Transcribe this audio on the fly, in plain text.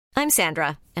I'm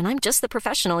Sandra, and I'm just the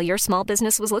professional your small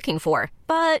business was looking for.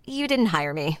 But you didn't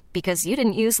hire me because you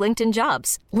didn't use LinkedIn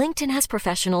Jobs. LinkedIn has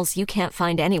professionals you can't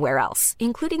find anywhere else,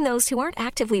 including those who aren't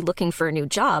actively looking for a new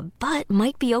job, but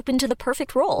might be open to the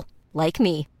perfect role, like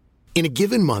me. In a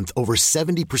given month, over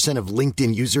 70% of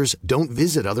LinkedIn users don't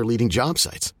visit other leading job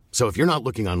sites. So if you're not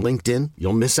looking on LinkedIn,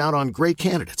 you'll miss out on great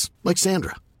candidates like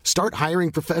Sandra. Start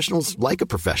hiring professionals like a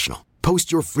professional.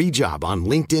 Post your free job on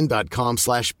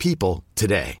linkedin.com/people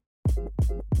today.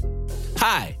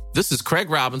 Hi, this is Craig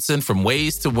Robinson from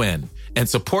Ways to Win, and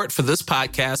support for this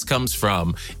podcast comes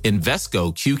from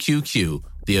Invesco QQQ,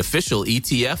 the official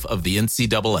ETF of the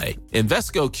NCAA.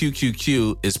 Invesco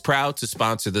QQQ is proud to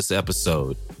sponsor this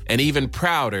episode, and even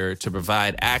prouder to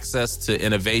provide access to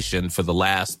innovation for the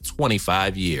last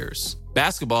 25 years.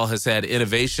 Basketball has had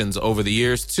innovations over the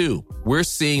years, too. We're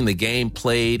seeing the game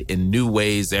played in new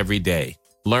ways every day.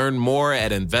 Learn more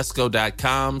at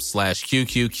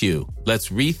Invesco.com/QQQ. Let's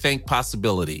rethink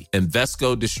possibility.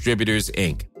 Invesco Distributors,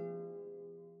 Inc.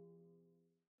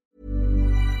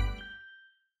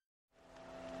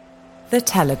 The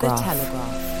Telegraph.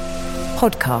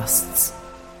 Podcasts.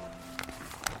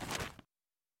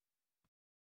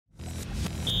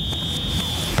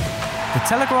 The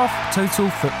Telegraph Total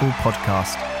Football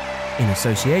Podcast, in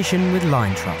association with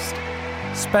Line Trust,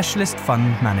 specialist fund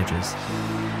managers.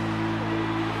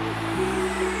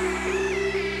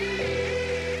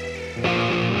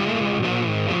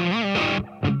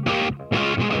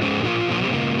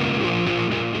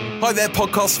 Hi there,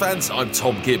 podcast fans. I'm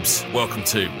Tom Gibbs. Welcome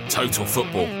to Total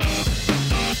Football.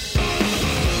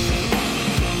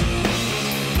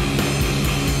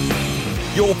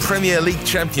 Your Premier League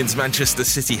champions, Manchester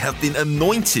City, have been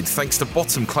anointed thanks to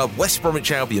bottom club West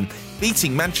Bromwich Albion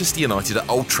beating Manchester United at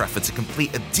Old Trafford to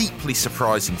complete a deeply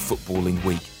surprising footballing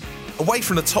week. Away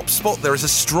from the top spot, there is a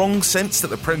strong sense that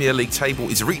the Premier League table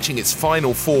is reaching its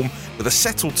final form with a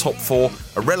settled top four,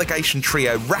 a relegation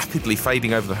trio rapidly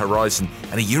fading over the horizon,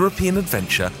 and a European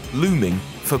adventure looming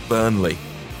for Burnley.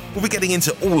 We'll be getting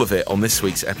into all of it on this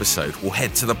week's episode. We'll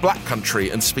head to the Black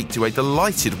Country and speak to a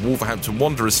delighted Wolverhampton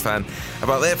Wanderers fan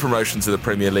about their promotion to the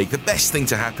Premier League, the best thing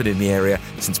to happen in the area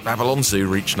since Babylon Zoo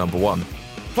reached number one.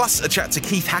 Plus, a chat to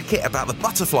Keith Hackett about the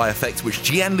butterfly effect which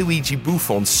Gianluigi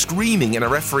Buffon screaming in a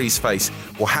referee's face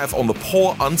will have on the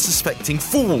poor, unsuspecting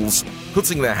fools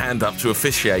putting their hand up to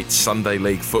officiate Sunday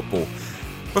League football.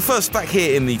 But first, back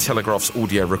here in the Telegraph's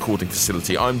audio recording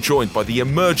facility, I'm joined by the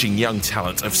emerging young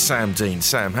talent of Sam Dean.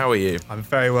 Sam, how are you? I'm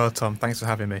very well, Tom. Thanks for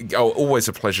having me. Oh, always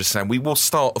a pleasure, Sam. We will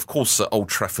start, of course, at Old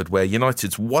Trafford, where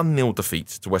United's 1-0 defeat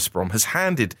to West Brom has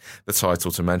handed the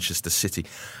title to Manchester City.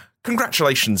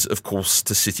 Congratulations, of course,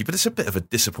 to City, but it's a bit of a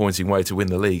disappointing way to win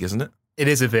the league, isn't it? It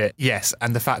is a bit, yes.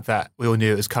 And the fact that we all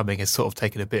knew it was coming has sort of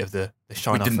taken a bit of the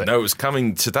shine off it. We didn't know it was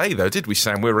coming today, though, did we,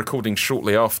 Sam? We're recording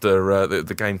shortly after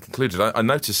the game concluded. I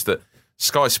noticed that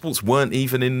Sky Sports weren't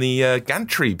even in the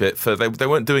gantry bit. They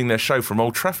weren't doing their show from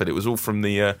Old Trafford. It was all from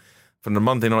the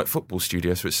Monday Night Football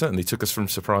studio, so it certainly took us from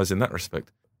surprise in that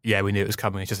respect. Yeah, we knew it was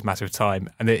coming. It's just a matter of time.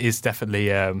 And it is definitely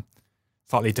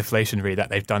slightly deflationary that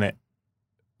they've done it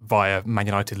via Man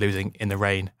United losing in the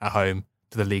rain at home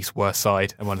to the league's worst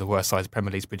side and one of the worst sides the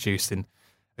Premier League's produced in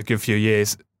a good few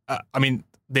years. I mean,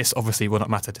 this obviously will not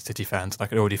matter to City fans. I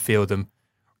can already feel them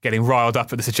getting riled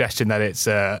up at the suggestion that it's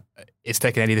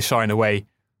taken any of the shine away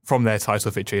from their title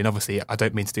victory. And obviously, I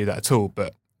don't mean to do that at all.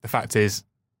 But the fact is,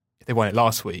 if they won it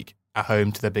last week at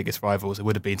home to their biggest rivals, it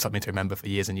would have been something to remember for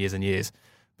years and years and years.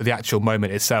 But the actual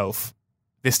moment itself,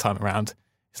 this time around,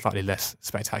 slightly less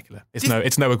spectacular. It's no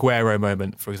Aguero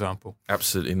moment, for example.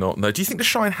 Absolutely not. No. Do you think the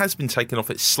shine has been taken off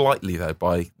it slightly, though,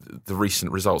 by the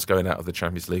recent results going out of the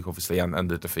Champions League, obviously, and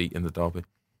the defeat in the derby?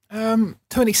 To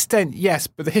an extent, yes,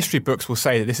 but the history books will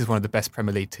say that this is one of the best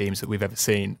Premier League teams that we've ever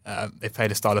seen. They've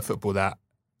played a style of football that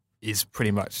is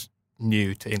pretty much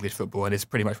new to English football and is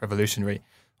pretty much revolutionary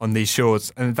on these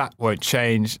shores, and that won't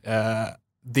change.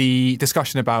 The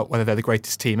discussion about whether they're the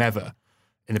greatest team ever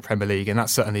in the Premier League, and that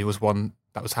certainly was one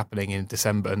that was happening in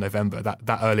December and November,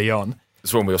 that early on.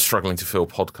 It's when we were struggling to fill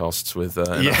podcasts with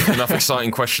enough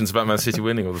exciting questions about Man City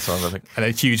winning all the time, I think.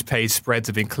 And huge page spreads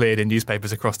have been cleared in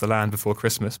newspapers across the land before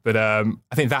Christmas. But I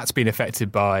think that's been affected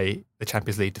by the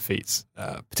Champions League defeats,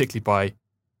 particularly by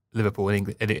Liverpool, an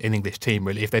English team,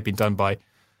 really. If they'd been done by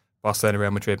Barcelona,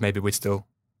 Real Madrid, maybe we'd still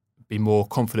be more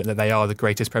confident that they are the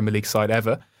greatest Premier League side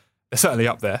ever. They're certainly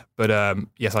up there. But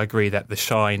yes, I agree that the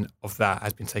shine of that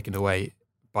has been taken away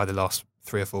by the last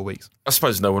 3 or 4 weeks. I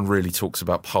suppose no one really talks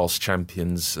about past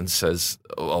champions and says,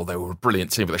 oh, they were a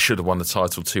brilliant team, but they should have won the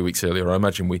title 2 weeks earlier. I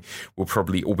imagine we will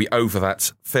probably all be over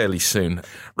that fairly soon.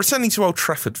 Returning to Old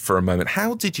Trafford for a moment,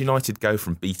 how did United go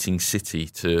from beating City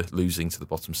to losing to the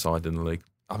bottom side in the league?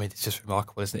 I mean, it's just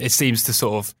remarkable, isn't it? It seems to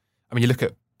sort of, I mean, you look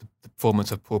at the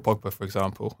performance of Paul Pogba, for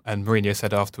example, and Mourinho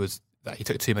said afterwards that he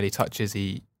took too many touches,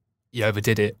 he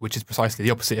overdid it, which is precisely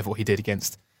the opposite of what he did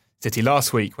against City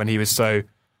last week when he was so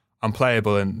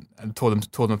unplayable and tore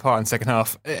them apart in the second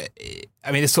half.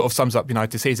 I mean, this sort of sums up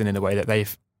United's season in a way that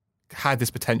they've had this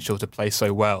potential to play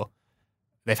so well.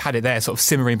 They've had it there sort of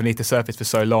simmering beneath the surface for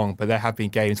so long, but there have been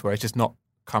games where it's just not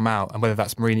come out. And whether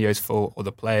that's Mourinho's fault or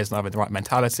the players not having the right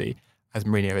mentality, as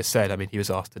Mourinho has said, I mean, he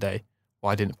was asked today,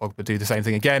 why didn't Pogba do the same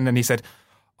thing again? And he said,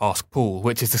 ask Paul,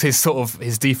 which is his sort of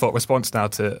his default response now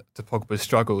to Pogba's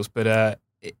struggles. But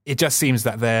it just seems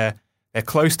that they're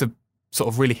close to sort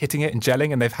of really hitting it and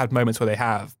gelling, and they've had moments where they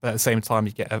have. But at the same time,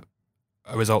 you get a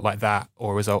result like that,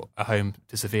 or a result at home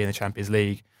to Sevilla in the Champions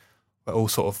League, where all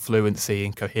sort of fluency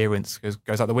and coherence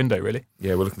goes out the window, really.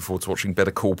 Yeah, we're looking forward to watching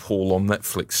Better Call Paul on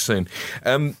Netflix soon.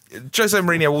 Jose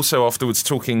Mourinho also afterwards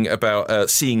talking about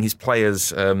seeing his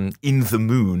players in the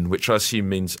moon, which I assume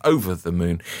means over the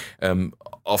moon,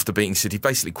 after beating City,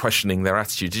 basically questioning their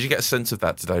attitude. Did you get a sense of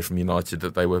that today from United,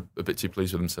 that they were a bit too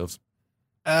pleased with themselves?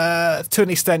 To an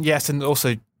extent, yes, and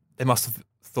also they must have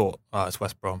thought, "Oh, it's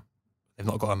West Brom. They've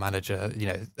not got a manager. You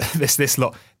know, this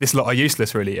lot are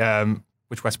useless, really."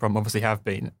 Which West Brom obviously have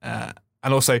been, and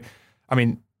also, I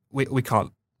mean, we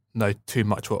can't know too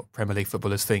much what Premier League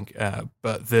footballers think,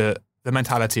 but the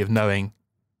mentality of knowing,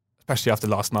 especially after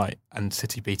last night and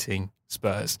City beating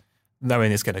Spurs,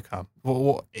 knowing it's going to come,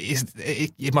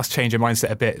 it must change your mindset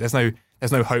a bit. There's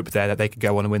no hope there that they could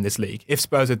go on and win this league. If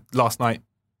Spurs had last night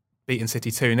beaten City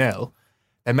 2-0,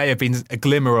 there may have been a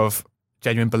glimmer of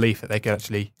genuine belief that they could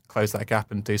actually close that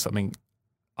gap and do something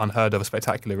unheard of,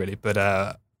 spectacular, really. But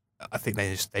I think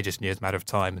they just knew it was a matter of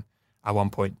time. And at one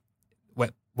point,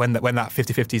 when that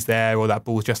 50-50 is there, or that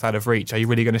ball's just out of reach, are you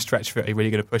really going to stretch for it? Are you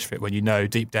really going to push for it when you know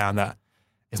deep down that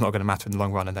it's not going to matter in the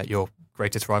long run, and that your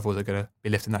greatest rivals are going to be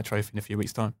lifting that trophy in a few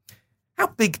weeks' time? How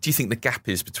big do you think the gap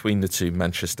is between the two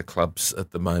Manchester clubs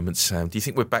at the moment, Sam? Do you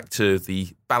think we're back to the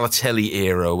Balotelli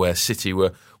era where City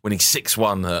were winning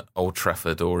 6-1 at Old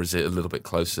Trafford, or is it a little bit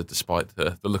closer despite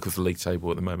the look of the league table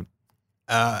at the moment?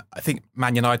 I think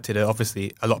Man United are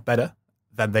obviously a lot better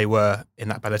than they were in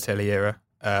that Balotelli era,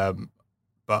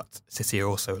 but City are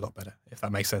also a lot better, if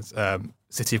that makes sense.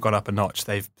 City have gone up a notch.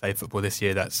 They've played football this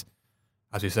year that's,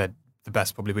 as we said, the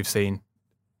best probably we've seen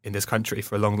in this country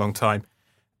for a long, long time.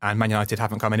 And Man United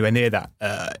haven't come anywhere near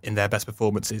that in their best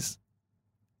performances.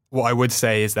 What I would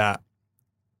say is that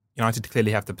United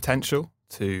clearly have the potential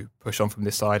to push on from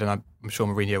this side, and I'm sure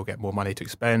Mourinho will get more money to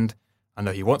spend. I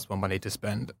know he wants more money to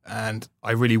spend, and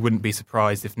I really wouldn't be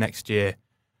surprised if next year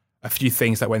a few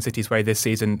things that went City's way this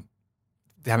season,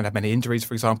 they haven't had many injuries,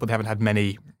 for example, they haven't had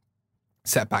many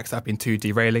setbacks that have been too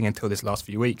derailing until this last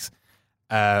few weeks.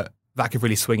 That could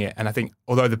really swing it. And I think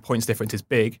although the points difference is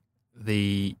big,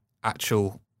 the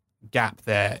actual gap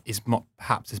there is not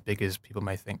perhaps as big as people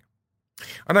may think.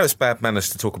 I know it's bad manners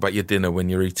to talk about your dinner when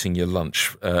you're eating your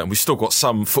lunch, and we've still got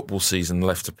some football season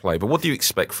left to play, but what do you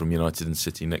expect from United and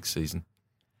City next season?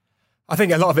 I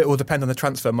think a lot of it will depend on the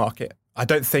transfer market. I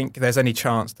don't think there's any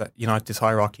chance that United's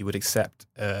hierarchy would accept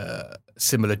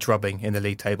similar drubbing in the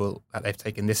league table that they've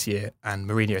taken this year, and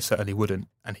Mourinho certainly wouldn't,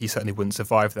 and he certainly wouldn't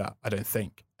survive that, I don't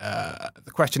think.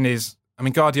 The question is, I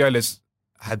mean, Guardiola's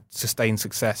had sustained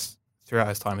success throughout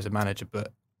his time as a manager,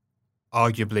 but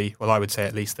arguably, well, I would say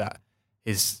at least that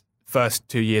his first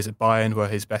 2 years at Bayern were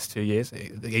his best 2 years.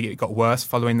 It got worse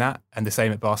following that, and the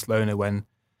same at Barcelona when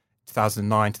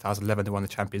 2009, 2011 they won the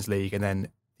Champions League, and then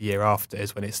the year after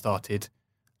is when it started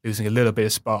losing a little bit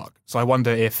of spark. So I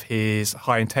wonder if his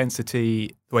high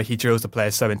intensity, the way he drills the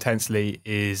players so intensely,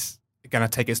 is going to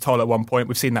take its toll at one point.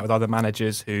 We've seen that with other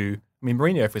managers who, I mean,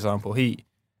 Mourinho, for example,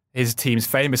 his teams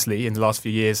famously in the last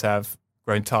few years have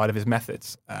grown tired of his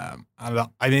methods. And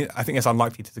I think it's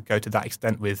unlikely to go to that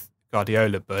extent with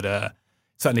Guardiola, but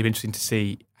certainly be interesting to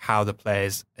see how the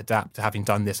players adapt to having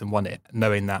done this and won it,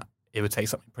 knowing that it would take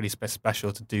something pretty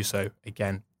special to do so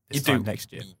again this time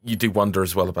next year. You do wonder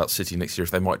as well about City next year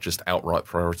if they might just outright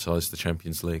prioritise the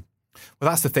Champions League. Well,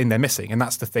 that's the thing they're missing, and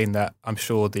that's the thing that I'm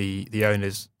sure the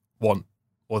owners want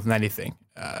more than anything.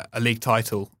 A league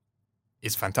title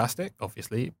is fantastic,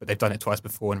 obviously, but they've done it twice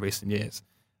before in recent years.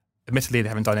 Admittedly, they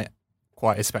haven't done it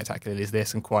quite as spectacularly as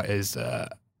this and quite as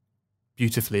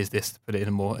beautifully as this, to put it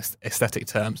in more aesthetic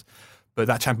terms. But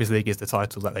that Champions League is the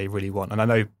title that they really want. And I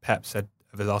know Pep said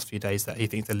over the last few days that he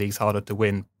thinks the league's harder to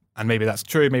win. And maybe that's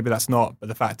true, maybe that's not. But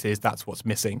the fact is that's what's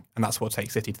missing. And that's what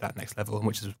takes City to that next level,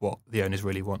 which is what the owners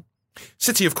really want.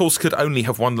 City, of course, could only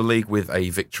have won the league with a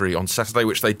victory on Saturday,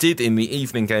 which they did in the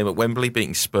evening game at Wembley,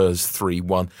 beating Spurs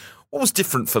 3-1. What was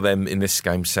different for them in this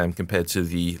game, Sam, compared to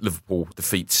the Liverpool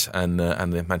defeats and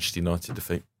the Manchester United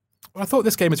defeat? Well, I thought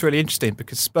this game was really interesting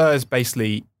because Spurs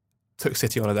basically took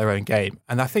City on at their own game.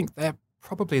 And I think they're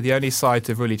probably the only side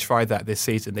to have really tried that this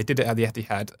season. They did it at the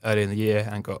Etihad early in the year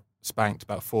and got spanked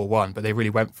about 4-1, but they really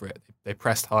went for it. They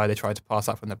pressed high, they tried to pass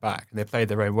up from the back, and they played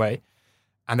their own way.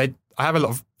 And I have a lot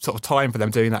of sort of time for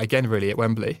them doing that again, really, at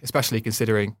Wembley, especially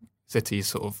considering City's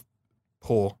sort of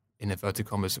poor, in inverted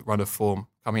commas, run of form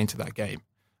coming into that game.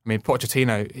 I mean,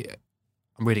 Pochettino,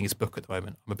 I'm reading his book at the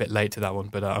moment. I'm a bit late to that one,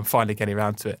 but I'm finally getting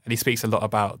around to it. And he speaks a lot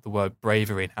about the word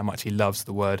bravery and how much he loves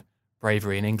the word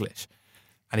bravery in English.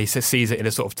 And he sees it in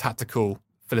a sort of tactical,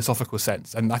 philosophical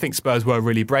sense. And I think Spurs were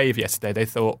really brave yesterday. They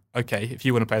thought, okay, if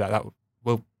you want to play like that,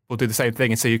 we'll do the same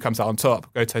thing and see who comes out on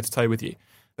top, go toe-to-toe with you.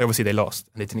 Obviously, they lost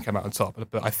and they didn't come out on top.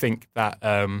 But I think that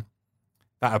that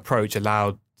approach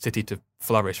allowed City to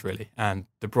flourish, really. And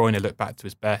De Bruyne looked back to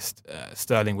his best.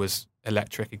 Sterling was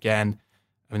electric again.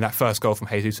 I mean, that first goal from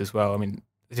Jesus as well. I mean,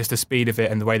 just the speed of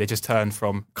it and the way they just turned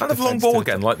from... Kind of long ball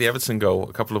again, like the Everton goal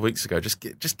a couple of weeks ago. Just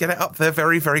get it up there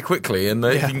very, very quickly. And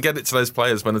if you can get it to those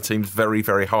players when the team's very,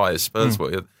 very high, as Spurs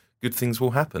were, good things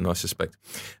will happen, I suspect.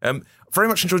 Very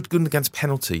much enjoyed Gundogan's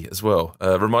penalty as well.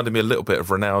 Reminded me a little bit of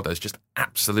Ronaldo's, just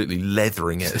absolutely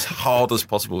leathering it as hard as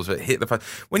possible to hit the post.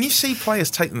 When you see players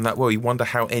take them that well, you wonder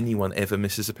how anyone ever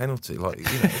misses a penalty. Like, you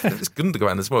know, it's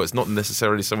Gundogan as well. It's not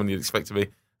necessarily someone you'd expect to be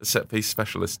a set-piece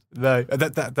specialist. No,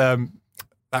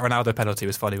 that Ronaldo penalty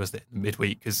was funny, wasn't it,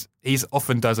 midweek? Because he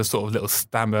often does a sort of little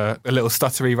stammer, a little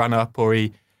stuttery run up, or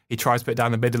he tries to put it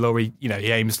down the middle, or he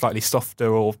aims slightly softer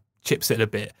or chips it a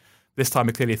bit. This time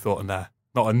I clearly thought, nah,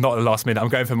 not at the last minute. I'm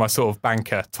going for my sort of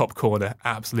banker top corner,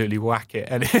 absolutely whack it.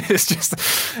 And it's just,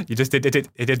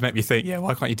 it did make me think, yeah,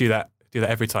 why can't you do that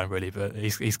every time, really? But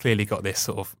he's clearly got this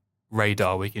sort of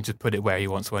radar where he can just put it where he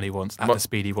wants, when he wants, at the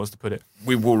speed he wants to put it.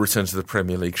 We will return to the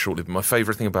Premier League shortly, but my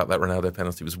favourite thing about that Ronaldo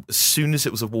penalty was as soon as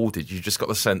it was awarded, you just got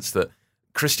the sense that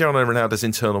Cristiano Ronaldo's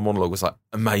internal monologue was like,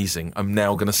 amazing, I'm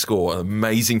now going to score an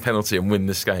amazing penalty and win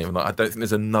this game. And I don't think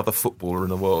there's another footballer in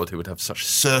the world who would have such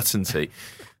certainty.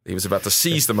 He was about to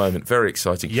seize the moment. Very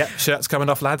exciting. Yep, shirts coming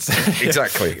off, lads.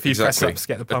 Exactly. A few press-ups,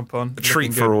 get the pump on. A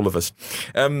treat for all of us.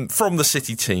 From the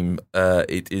City team,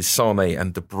 it is Sane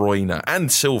and De Bruyne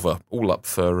and Silva all up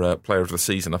for Player of the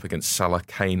Season, up against Salah,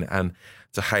 Kane and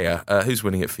De Gea. Who's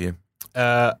winning it for you?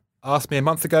 Asked me a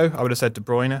month ago, I would have said De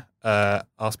Bruyne.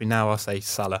 Asked me now, I'll say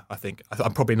Salah, I think.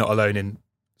 I'm probably not alone in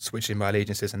switching my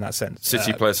allegiances in that sense.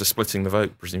 City players are splitting the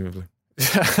vote, presumably.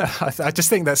 I just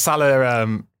think that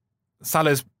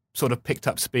Salah's sort of picked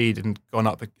up speed and gone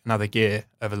up another gear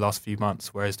over the last few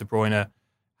months, whereas De Bruyne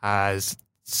has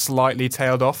slightly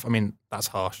tailed off. I mean, that's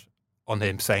harsh on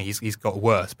him saying he's got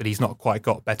worse, but he's not quite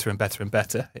got better and better and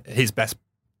better. His best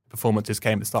performances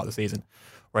came at the start of the season,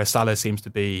 whereas Salah seems to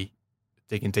be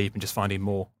digging deep and just finding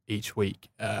more each week,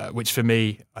 which for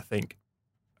me, I think,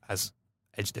 has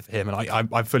edged it for him. And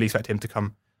I fully expect him to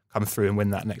come through and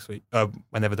win that next week,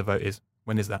 whenever the vote is.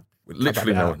 When is that?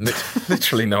 Literally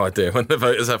no idea when the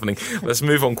vote is happening. Let's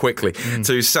move on quickly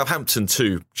to Southampton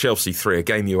 2, Chelsea 3, a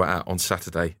game you were at on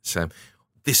Saturday, Sam.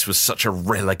 This was such a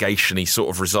relegation-y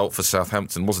sort of result for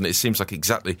Southampton, wasn't it? It seems like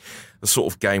exactly the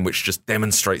sort of game which just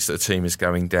demonstrates that the team is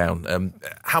going down.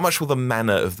 How much will the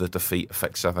manner of the defeat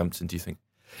affect Southampton, do you think?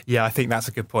 Yeah, I think that's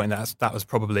a good point. That was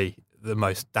probably the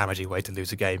most damaging way to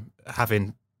lose a game,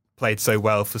 having played so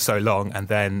well for so long and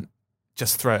then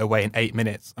just throw it away in 8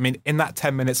 minutes. I mean, in that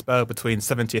 10-minute spell between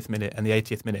 70th minute and the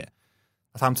 80th minute,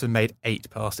 Southampton made 8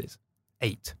 passes.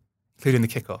 8. Including the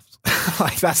kickoffs.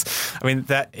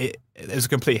 It was a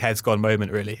complete heads-gone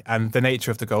moment, really. And the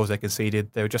nature of the goals they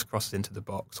conceded, they were just crosses into the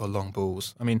box or long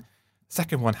balls. I mean, the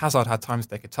second one, Hazard had time to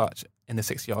take a touch in the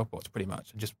 6-yard box, pretty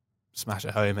much, and just smash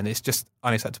it home. And it's just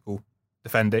unacceptable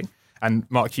defending. And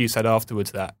Mark Hughes said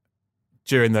afterwards that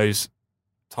during those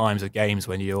times of games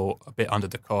when you're a bit under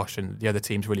the cosh and the other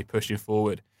team's really pushing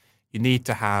forward, you need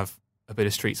to have a bit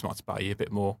of street smarts about you, a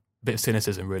bit of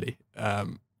cynicism, really.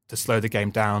 To slow the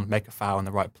game down, make a foul in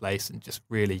the right place and just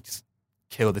really just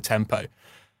kill the tempo.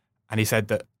 And he said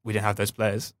that we didn't have those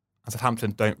players. And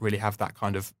Southampton don't really have that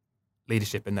kind of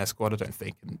leadership in their squad, I don't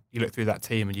think. And you look through that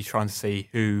team and you're trying to see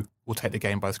who will take the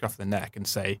game by the scruff of the neck and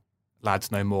say,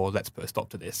 lads, no more, let's put a stop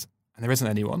to this. And there isn't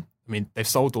anyone. I mean, they've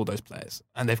sold all those players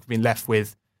and they've been left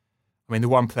with, the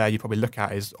one player you probably look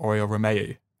at is Oriol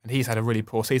Romeu. And he's had a really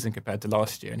poor season compared to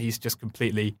last year. And he's just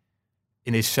completely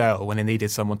in his shell when he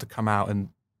needed someone to come out and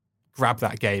grab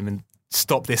that game and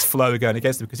stop this flow going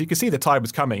against them, because you could see the tide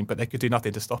was coming, but they could do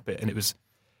nothing to stop it. And it was,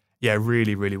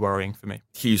 really, really worrying for me.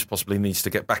 Hughes possibly needs to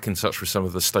get back in touch with some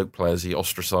of the Stoke players he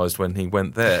ostracised when he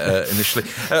went there initially.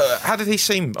 How did he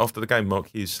seem after the game, Mark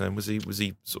Hughes? Was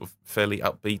he sort of fairly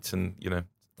upbeat and,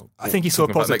 I think he saw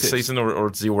positives. Next season, or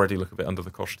does he already look a bit under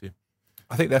the cosh to you?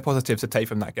 I think they're positives to take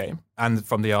from that game and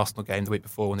from the Arsenal game the week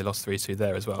before when they lost 3-2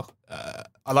 there as well.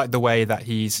 I like the way that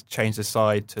he's changed the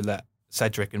side to let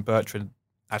Cedric and Bertrand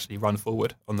actually run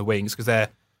forward on the wings, because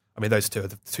those two are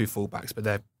the two fullbacks, but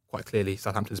they're quite clearly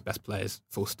Southampton's best players,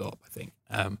 full stop, I think.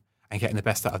 And getting the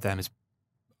best out of them is,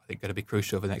 I think, going to be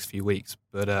crucial over the next few weeks.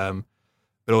 But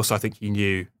also I think he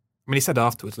knew, he said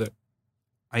afterwards, look,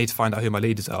 I need to find out who my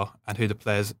leaders are and who the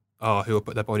players are who will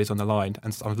put their bodies on the line.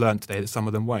 And I've learned today that some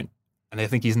of them won't. And I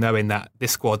think he's knowing that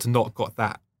this squad's not got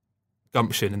that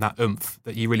gumption and that oomph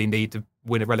that you really need to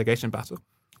win a relegation battle.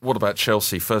 What about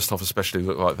Chelsea? First half especially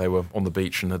looked like they were on the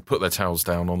beach and had put their towels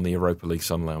down on the Europa League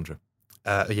sun lounger.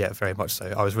 Yeah, very much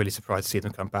so. I was really surprised to see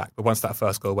them come back. But once that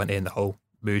first goal went in, the whole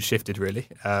mood shifted, really.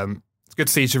 It's good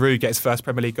to see Giroud get his first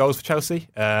Premier League goals for Chelsea.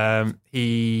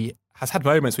 He has had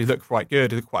moments where he looked quite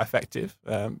good, he looked quite effective.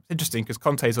 Interesting, because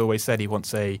Conte's always said he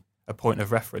wants a point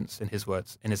of reference, in his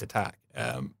words, in his attack.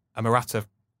 And Morata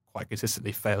quite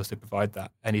consistently fails to provide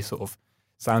that, any sort of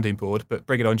sounding board. But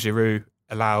bringing on Giroud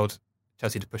allowed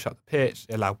Chelsea to push up the pitch.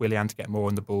 It allowed Willian to get more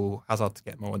on the ball, Hazard to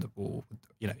get more on the ball,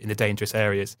 in the dangerous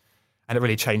areas. And it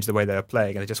really changed the way they were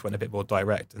playing, and they just went a bit more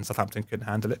direct, and Southampton couldn't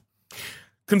handle it.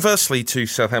 Conversely to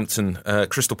Southampton,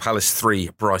 Crystal Palace 3,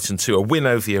 Brighton 2, a win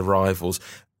over the rivals,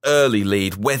 early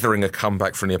lead, weathering a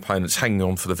comeback from the opponents, hanging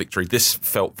on for the victory. This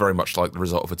felt very much like the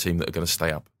result of a team that are going to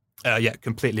stay up. Yeah,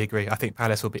 completely agree. I think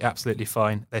Palace will be absolutely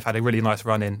fine. They've had a really nice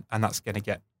run in, and that's going to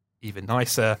get even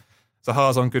nicer.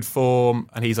 Zaha's on good form,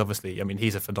 and he's obviously,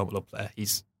 he's a phenomenal player.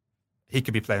 He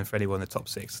could be playing for anyone in the top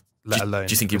six, let alone.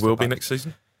 Do you think he will be next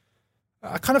season?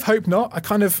 I kind of hope not.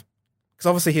 Because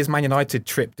obviously his Man United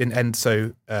trip didn't end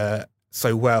so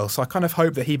well. So I kind of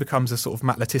hope that he becomes a sort of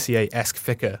Matt Letizia-esque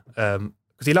figure,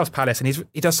 because he loves Palace and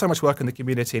he does so much work in the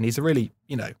community, and he's a really,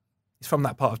 he's from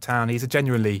that part of town. He's a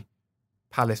genuinely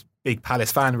big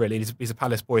Palace fan, really. He's a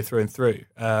Palace boy through and through.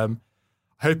 I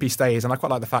hope he stays, and I quite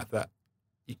like the fact that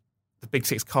the Big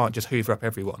Six can't just hoover up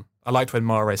everyone. I liked when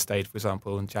Mahrez stayed, for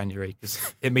example, in January,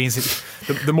 because it means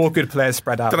the more good players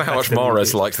spread out. I don't know how much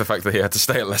Mahrez liked the fact that he had to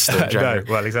stay at Leicester in January.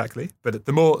 No, well, exactly. But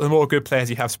the more good players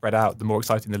you have spread out, the more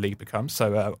exciting the league becomes.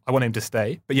 So I want him to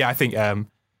stay. But yeah, I think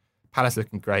Palace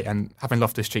looking great, and having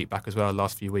Loftus-Cheek back as well the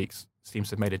last few weeks seems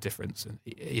to have made a difference. And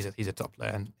he's a top player,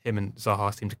 and him and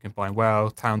Zaha seem to combine well.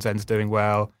 Townsend's doing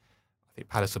well. I think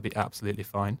Palace will be absolutely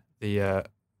fine. The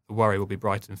worry will be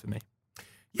Brighton for me.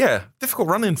 Yeah, difficult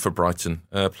run-in for Brighton,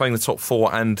 playing the top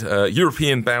four and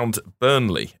European-bound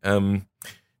Burnley. Do you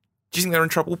think they're in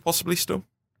trouble, possibly, still?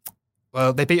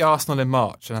 Well, they beat Arsenal in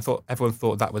March, and everyone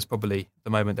thought that was probably the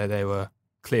moment that they were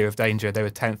clear of danger. They were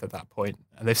 10th at that point,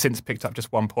 and they've since picked up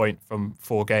just 1 point from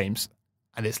 4 games,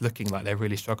 and it's looking like they're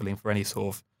really struggling for any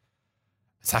sort of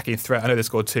attacking threat. I know they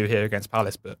scored 2 here against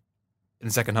Palace, but in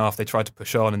the second half they tried to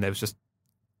push on, and there was just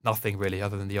nothing really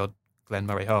other than the odd Glenn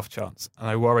Murray half chance. And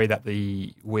I worry that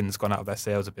the wind's gone out of their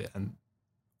sails a bit, and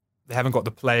they haven't got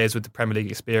the players with the Premier League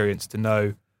experience to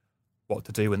know what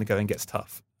to do when the going gets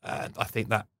tough. And I think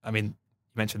that, you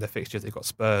mentioned their fixtures. They've got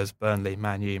Spurs, Burnley,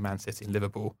 Man U, Man City, and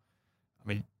Liverpool.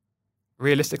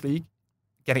 Realistically,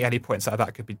 getting any points out of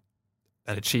that could be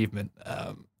an achievement.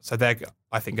 So they're,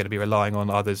 I think, going to be relying on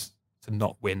others to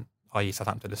not win, i.e.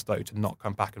 Southampton and Stoke, to not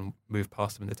come back and move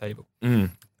past them in the table.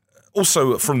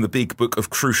 Also, from the big book of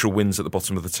crucial wins at the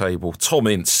bottom of the table, Tom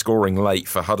Ince scoring late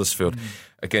for Huddersfield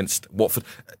against Watford.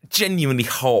 Genuinely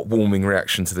heartwarming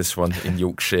reaction to this one in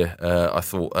Yorkshire. I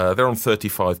thought they're on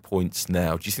 35 points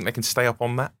now. Do you think they can stay up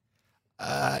on that?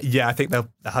 Yeah, I think they'll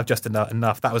have just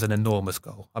enough. That was an enormous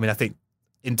goal. I think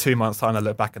in 2 months' time, I'll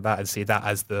look back at that and see that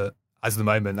as the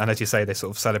moment. And as you say, they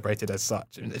sort of celebrated as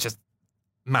such. It's just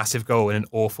massive goal in an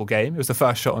awful game. It was the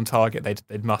first shot on target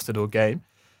they'd mustered all game.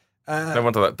 No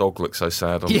wonder that dog looked so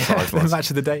sad on the sidelines. The match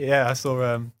of the day. Yeah, I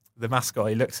saw the mascot.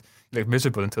 He looked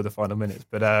miserable until the final minutes.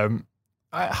 But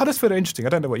Huddersfield are interesting. I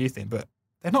don't know what you think, but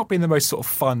they've not been the most sort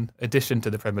of fun addition to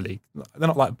the Premier League. They're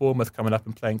not like Bournemouth coming up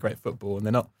and playing great football, and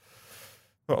they're not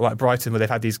like Brighton where they've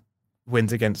had these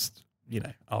wins against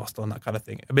Arsenal and that kind of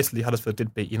thing. Admittedly, Huddersfield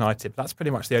did beat United, but that's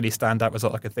pretty much the only standout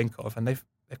result I could think of. And they've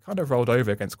kind of rolled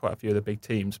over against quite a few of the big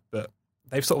teams, but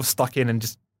they've sort of stuck in and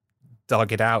just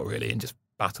dug it out really, and just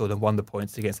battled and won the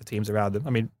points against the teams around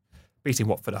them. Beating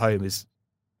Watford at home is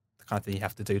the kind of thing you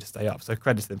have to do to stay up. So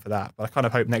credit to them for that. But I kind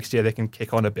of hope next year they can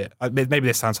kick on a bit. Maybe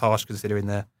this sounds harsh considering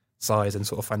their size and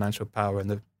sort of financial power and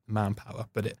the manpower,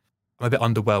 but I'm a bit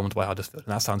underwhelmed by Huddersfield,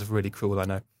 and that sounds really cruel, I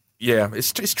know. Yeah,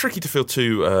 it's tricky to feel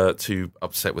too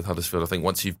upset with Huddersfield. I think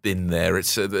once you've been there,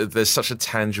 it's there's such a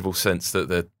tangible sense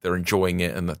that they're enjoying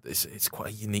it, and that it's quite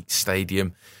a unique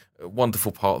stadium, a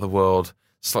wonderful part of the world,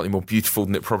 slightly more beautiful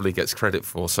than it probably gets credit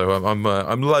for. So I'm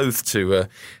loath to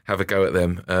have a go at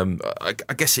them.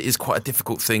 I guess it is quite a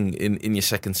difficult thing in your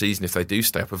second season if they do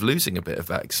stay up, of losing a bit of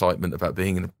that excitement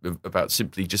about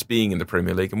simply just being in the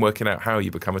Premier League and working out how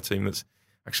you become a team that's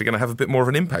actually going to have a bit more of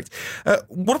an impact.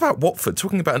 What about Watford?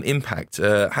 Talking about an impact,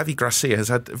 Javi Gracia has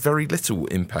had very little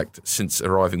impact since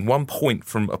arriving. 1 point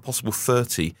from a possible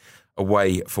 30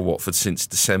 away for Watford since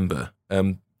December.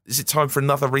 Is it time for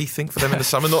another rethink for them in the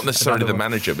summer? Not necessarily the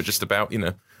manager, but just about,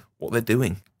 what they're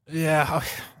doing. Yeah,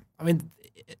 I mean,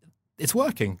 it's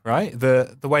working, right?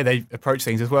 The way they approach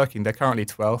things is working. They're currently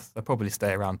 12th. They'll probably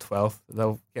stay around 12th.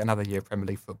 They'll get another year of Premier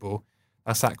League football.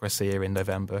 They'll sack Gracia in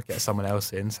November, get someone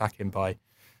else in, sack him by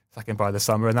the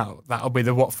summer, and that'll be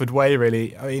the Watford way,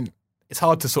 really. I mean, it's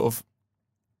hard to sort of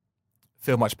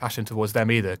feel much passion towards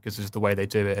them either, because it's the way they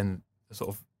do it and the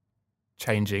sort of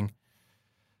changing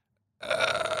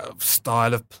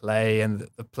style of play, and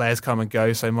the players come and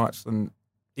go so much. And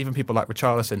even people like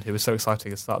Richarlison, who was so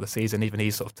exciting at the start of the season, even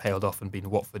he's sort of tailed off and been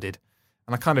Watforded.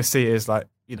 And I kind of see it as like,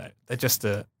 they just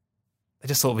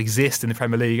sort of exist in the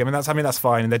Premier League. I mean, that's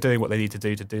fine, and they're doing what they need to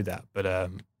do that. But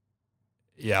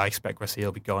I expect Gracia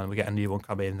will be gone. We get a new one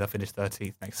come in. They'll finish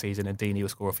 13th next season, and Deeney will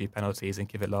score a few penalties and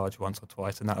give it large once or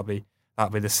twice, and that'll be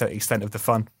the extent of the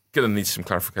fun. Going to need some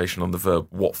clarification on the verb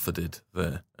Watforded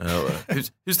there.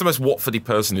 Who's the most Watfordy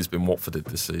person who's been Watforded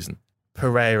this season?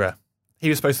 Pereira. He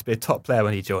was supposed to be a top player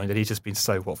when he joined, and he's just been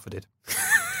so Watforded.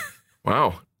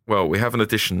 Wow. Well, we have an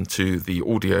addition to the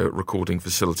audio recording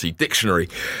facility dictionary.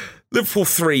 Liverpool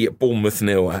 3, Bournemouth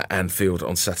 0 at Anfield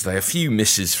on Saturday. A few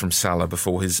misses from Salah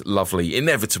before his lovely,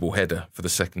 inevitable header for the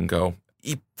second goal.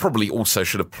 He probably also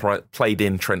should have played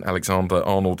in Trent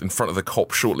Alexander-Arnold in front of the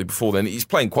Kop shortly before then. He's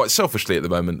playing quite selfishly at the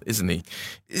moment, isn't he?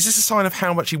 Is this a sign of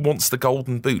how much he wants the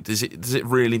golden boot? Does it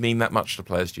really mean that much to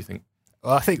players, do you think?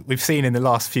 Well, I think we've seen in the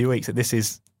last few weeks that this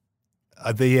is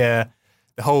the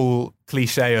whole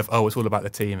cliche of, it's all about the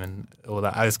team and all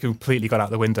that has completely gone out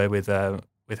the window with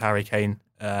Harry Kane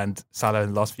and Salah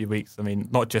in the last few weeks. I mean,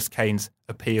 not just Kane's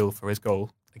appeal for his goal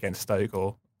against Stoke,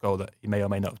 or goal that he may or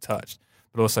may not have touched,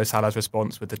 but also Salah's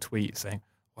response with the tweet saying,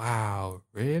 "Wow,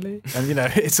 really?" And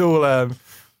it's all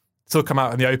come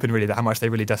out in the open, really, that how much they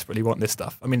really desperately want this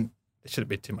stuff. I mean, it shouldn't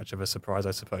be too much of a surprise,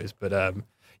 I suppose. But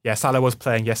Salah was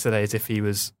playing yesterday as if he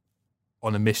was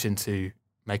on a mission to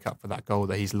make up for that goal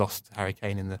that he's lost to Harry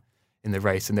Kane in the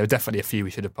race. And there were definitely a few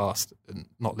we should have passed, and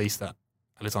not least that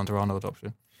Alexander-Arnold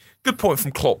option. Good point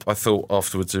from Klopp, I thought,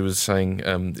 afterwards, who was saying,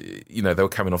 they were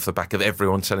coming off the back of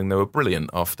everyone telling they were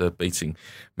brilliant after beating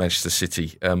Manchester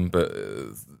City. But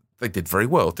they did very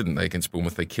well, didn't they, against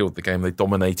Bournemouth? They killed the game, they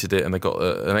dominated it, and they got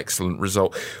an excellent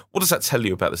result. What does that tell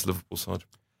you about this Liverpool side?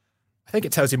 I think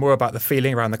it tells you more about the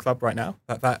feeling around the club right now.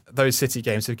 That those City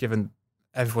games have given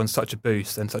everyone such a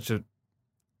boost and such a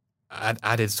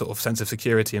added sort of sense of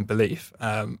security and belief.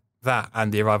 That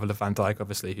and the arrival of Van Dijk,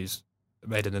 obviously, who's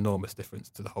made an enormous difference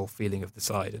to the whole feeling of the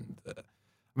side. And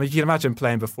you can imagine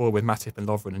playing before with Matip and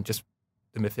Lovren, and just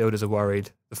the midfielders are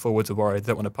worried, the forwards are worried, they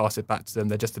don't want to pass it back to them,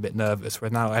 they're just a bit nervous. Where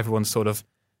now everyone's sort of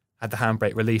had the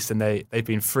handbrake released and they've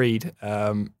been freed.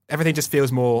 Everything just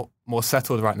feels more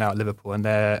settled right now at Liverpool, and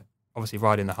they're obviously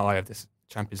riding the high of this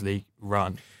Champions League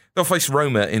run. They'll face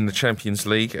Roma in the Champions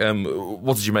League.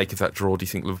 What did you make of that draw? Do you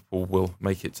think Liverpool will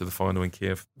make it to the final in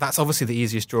Kiev? That's obviously the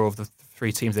easiest draw of the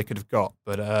three teams they could have got.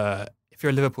 But if you're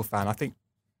a Liverpool fan, I think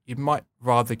you might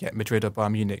rather get Madrid or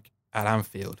Bayern Munich at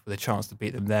Anfield with a chance to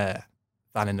beat them there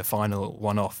than in the final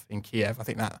one-off in Kiev. I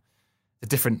think that's a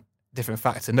different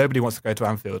factor. Nobody wants to go to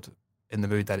Anfield in the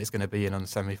mood that it's going to be in on the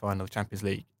semi-final of Champions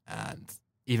League. And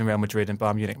even Real Madrid and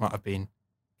Bayern Munich might have been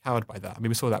cowed by that. I mean,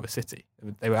 we saw that with City.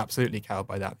 They were absolutely cowed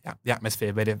by that. The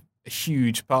atmosphere made a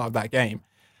huge part of that game.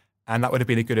 And that would have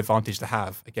been a good advantage to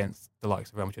have against the likes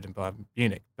of Real Madrid and Bayern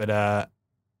Munich. But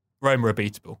Roma are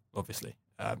beatable, obviously,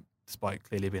 despite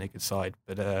clearly being a good side.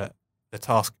 But the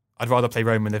task, I'd rather play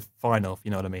Roma in the final, if you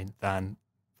know what I mean, than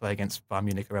play against Bayern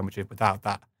Munich or Real Madrid without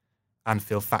that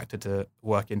Anfield factor to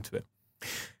work into it.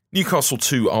 Newcastle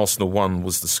 2, Arsenal 1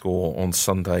 was the score on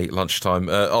Sunday lunchtime.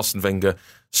 Arsene Wenger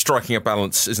striking a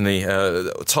balance, isn't he?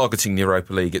 Targeting the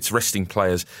Europa League. It's resting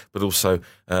players, but also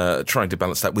trying to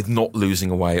balance that with not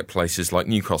losing away at places like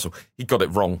Newcastle. He got it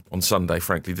wrong on Sunday,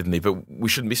 frankly, didn't he? But we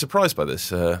shouldn't be surprised by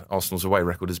this. Arsenal's away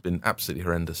record has been absolutely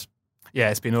horrendous. Yeah,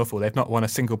 it's been awful. They've not won a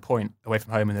single point away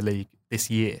from home in the league this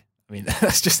year. I mean,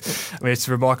 it's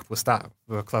a remarkable stat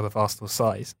for a club of Arsenal's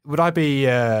size. Would I be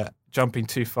jumping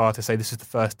too far to say this is the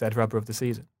first dead rubber of the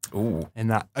season? Ooh. In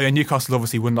that, Newcastle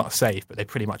obviously were not safe, but they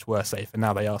pretty much were safe, and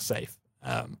now they are safe.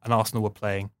 And Arsenal were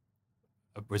playing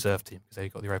a reserve team because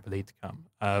they've got the Europa League to come.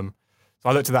 So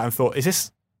I looked at that and thought, is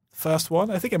this the first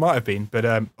one? I think it might have been, but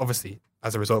obviously,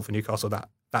 as a result for Newcastle,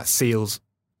 that seals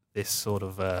this sort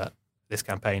of this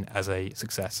campaign as a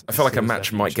success. I feel like a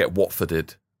match might get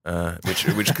Watforded.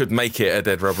 Which could make it a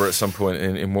dead rubber at some point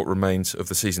in what remains of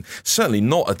the season. Certainly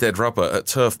not a dead rubber at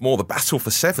Turf Moor, the battle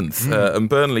for 7th, and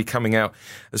Burnley coming out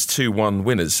as 2-1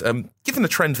 winners. Given the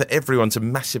trend for everyone to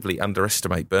massively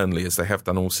underestimate Burnley as they have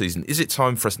done all season, is it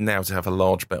time for us now to have a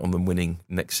large bet on them winning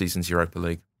next season's Europa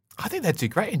League? I think they'd do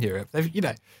great in Europe.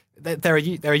 They're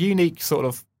a unique sort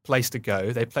of place to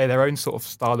go. They play their own sort of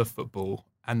style of football,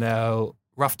 and they'll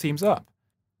rough teams up.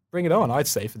 Bring it on, I'd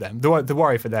say, for them. The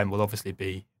worry for them will obviously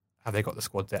be, have they got the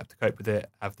squad depth to cope with it?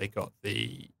 Have they got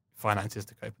the finances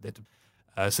to cope with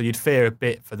it? So you'd fear a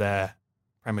bit for their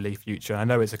Premier League future. I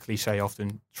know it's a cliche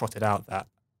often trotted out that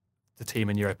the team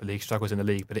in Europa League struggles in the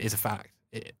league, but it is a fact.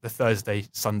 The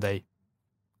Thursday-Sunday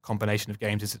combination of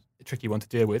games is a tricky one to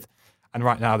deal with. And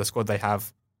right now, the squad they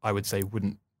have, I would say,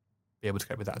 wouldn't be able to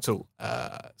cope with that at all.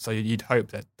 So you'd hope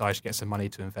that Dyche gets some money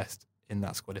to invest in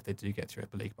that squad if they do get to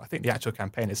Europa League. But I think the actual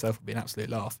campaign itself will be an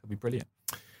absolute laugh. It'll be brilliant.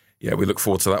 Yeah, we look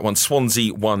forward to that one.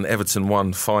 Swansea 1, Everton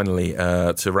 1, finally,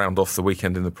 to round off the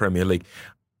weekend in the Premier League.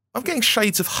 I'm getting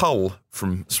shades of Hull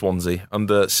from Swansea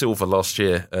under Silva last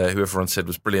year, who everyone said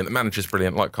was brilliant. The manager's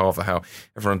brilliant, like Carvajal.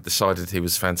 Everyone decided he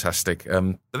was fantastic.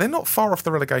 But they're not far off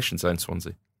the relegation zone,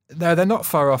 Swansea. No, they're not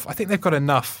far off. I think they've got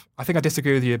enough. I think I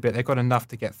disagree with you a bit. They've got enough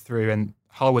to get through, and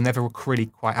Hull were never really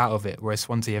quite out of it, whereas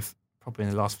Swansea have probably in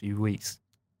the last few weeks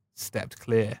stepped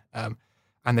clear.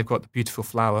 And they've got the beautiful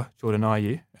flower, Jordan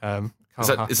Ayew.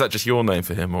 Is that just your name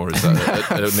for him, or is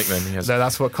that a nickname he has? No,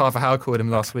 that's what Carvajal called him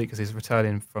last week because he's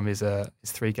returning from his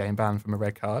 3-game ban from a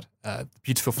red card. The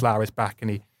beautiful flower is back,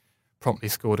 and he promptly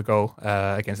scored a goal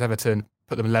against Everton,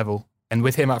 put them level. And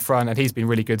with him up front, and he's been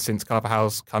really good since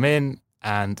Carvajal's come in,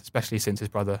 and especially since his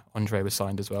brother Andre was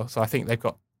signed as well. So I think they've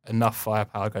got enough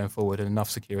firepower going forward and enough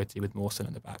security with Mawson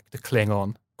at the back to cling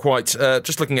on. Quite.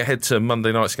 Just looking ahead to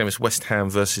Monday night's game, it's West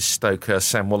Ham versus Stoke.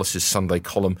 Sam Wallace's Sunday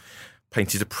column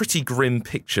painted a pretty grim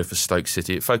picture for Stoke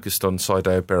City. It focused on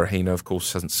Saido Berahino, of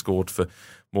course, hasn't scored for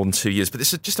more than 2 years. But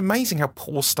it's just amazing how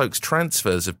poor Stoke's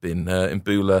transfers have been.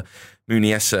 Mbula,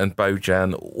 Muniesa and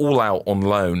Bojan, all out on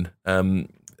loan.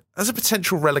 As a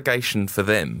potential relegation for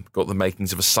them, got the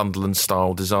makings of a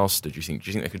Sunderland-style disaster, do you think? Do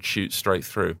you think they could shoot straight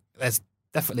through? There's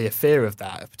definitely a fear of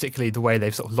that, particularly the way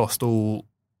they've sort of lost all,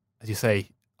 as you say,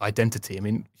 identity. I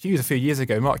mean, Hughes, a few years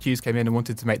ago, Mark Hughes came in and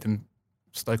wanted to make them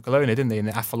Stoke Alone, didn't they? And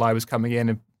the Afellay was coming in,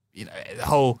 and the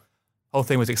whole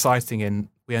thing was exciting. And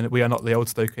we are not the old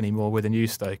Stoke anymore; we're the new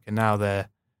Stoke. And now they're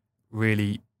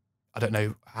really, I don't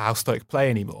know how Stoke play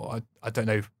anymore. I don't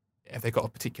know if they've got a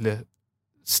particular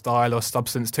style or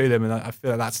substance to them, and I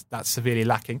feel like that's severely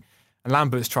lacking. And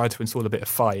Lambert's tried to install a bit of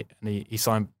fight, and he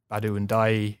signed Badou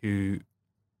Ndiaye, who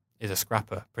is a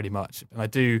scrapper pretty much. And I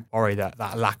do worry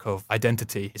that lack of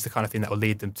identity is the kind of thing that will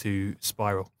lead them to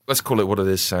spiral. Let's call it what it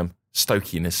is, Sam.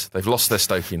 Stokiness. They've lost their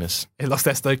stokiness. They lost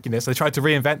their stokiness. They tried to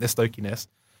reinvent their stokiness,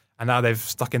 and now they've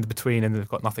stuck in the between and they've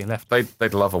got nothing left.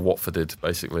 They'd love a Watforded,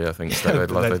 basically, I think.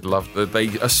 They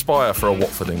aspire for a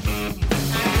Watfording.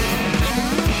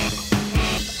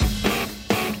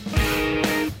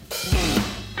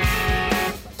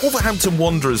 Wolverhampton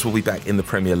Wanderers will be back in the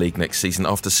Premier League next season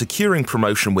after securing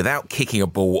promotion without kicking a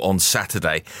ball on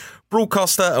Saturday.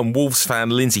 Broadcaster and Wolves fan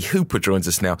Lindsay Hooper joins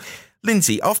us now.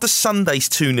 Lindsay, after Sunday's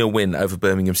 2-0 win over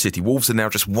Birmingham City, Wolves are now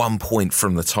just 1 point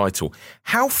from the title.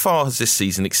 How far has this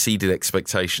season exceeded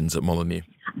expectations at Molineux?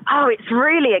 Oh, it's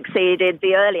really exceeded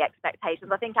the early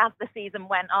expectations. I think as the season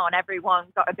went on, everyone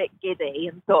got a bit giddy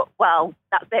and thought, well,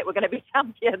 that's it, we're going to be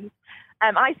champions.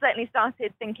 I certainly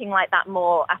started thinking like that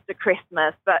more after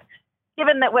Christmas, but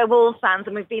given that we're Wolves fans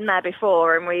and we've been there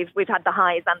before and we've had the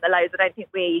highs and the lows, I don't think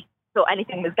we thought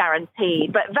anything was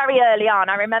guaranteed. But very early on,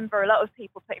 I remember a lot of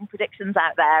people putting predictions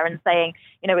out there and saying,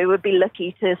 we would be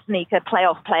lucky to sneak a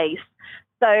playoff place.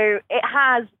 So it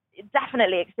has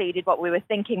definitely exceeded what we were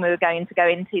thinking we were going to go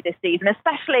into this season,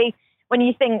 especially when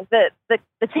you think that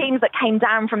the teams that came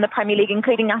down from the Premier League,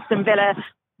 including Aston Villa,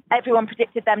 everyone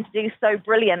predicted them to do so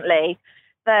brilliantly,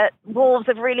 that Wolves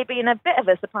have really been a bit of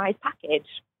a surprise package.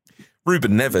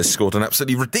 Ruben Neves scored an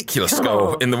absolutely ridiculous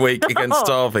goal in the week against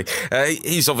Derby.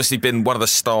 He's obviously been one of the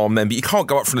star men, but you can't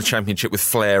go up from the Championship with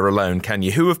flair alone, can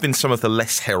you? Who have been some of the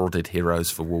less heralded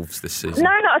heroes for Wolves this season?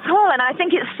 No, not at all. And I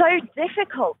think it's so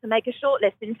difficult to make a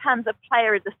shortlist in terms of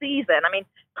player of the season. I mean,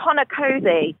 Connor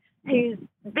Cody, who's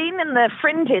been in the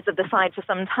fringes of the side for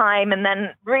some time and then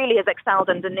really has excelled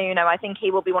under Nuno. I think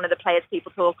he will be one of the players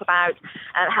people talk about.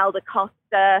 Helder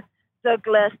Costa,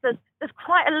 Douglas. There's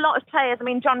quite a lot of players. I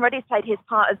mean, John Ruddy's played his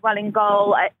part as well in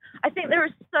goal. I think there are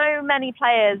so many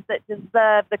players that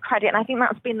deserve the credit, and I think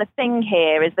that's been the thing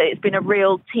here, is that it's been a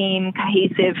real team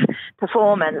cohesive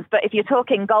performance. But if you're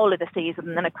talking goal of the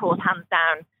season, then of course, hands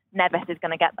down, Neves is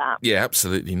going to get that. Yeah,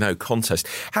 absolutely, no contest.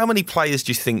 How many players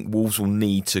do you think Wolves will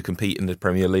need to compete in the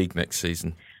Premier League next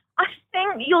season? I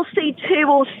think you'll see 2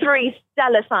 or 3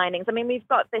 stellar signings. I mean, we've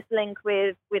got this link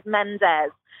with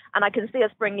Mendes, and I can see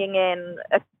us bringing in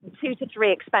 2 to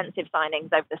 3 expensive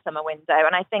signings over the summer window.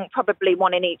 And I think probably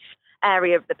one in each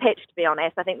area of the pitch, to be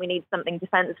honest. I think we need something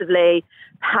defensively,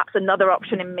 perhaps another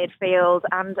option in midfield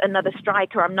and another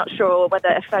striker. I'm not sure whether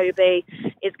Afobe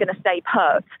is going to stay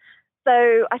put.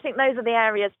 So I think those are the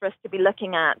areas for us to be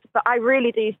looking at. But I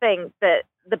really do think that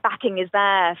the backing is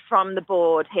there from the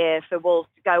board here for Wolves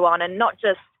to go on and not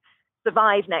just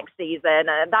survive next season.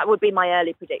 That would be my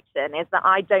early prediction, is that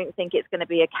I don't think it's going to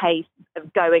be a case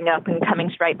of going up and coming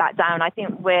straight back down. I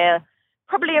think we're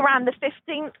probably around the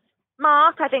 15th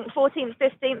mark. I think 14th,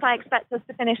 15th, I expect us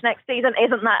to finish next season.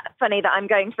 Isn't that funny that I'm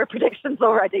going for predictions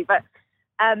already? But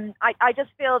I just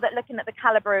feel that looking at the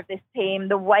calibre of this team,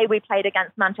 the way we played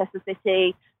against Manchester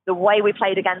City, the way we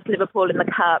played against Liverpool in the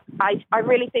Cup, I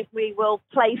really think we will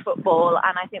play football,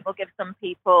 and I think we'll give some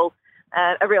people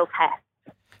a real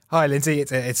test. Hi, Lindsay.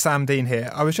 It's Sam Dean here.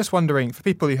 I was just wondering, for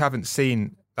people who haven't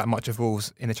seen that much of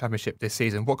Wolves in the Championship this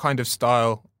season, what kind of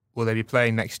style will they be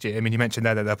playing next year? I mean, you mentioned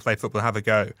there that they'll play football and have a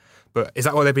go, but is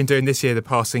that what they've been doing this year, the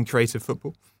passing, creative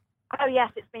football? Oh,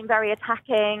 yes, it's been very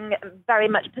attacking, very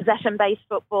much possession-based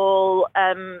football,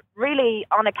 really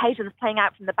on occasions playing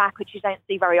out from the back, which you don't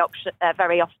see very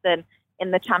often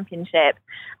in the Championship.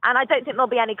 And I don't think there'll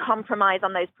be any compromise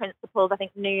on those principles. I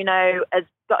think Nuno has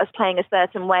got us playing a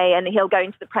certain way, and he'll go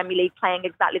into the Premier League playing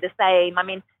exactly the same. I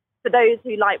mean, for those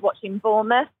who like watching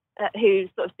Bournemouth, who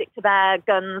sort of stick to their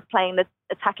guns, playing the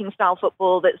attacking style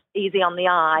football that's easy on the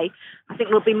eye, I think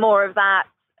there'll be more of that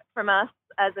from us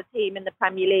as a team in the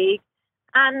Premier League.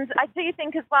 And I do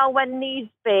think as well, when needs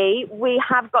be, we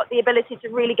have got the ability to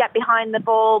really get behind the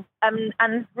ball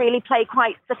and really play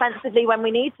quite defensively when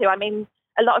we need to. I mean,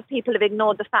 a lot of people have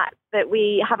ignored the fact that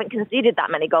we haven't conceded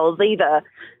that many goals either.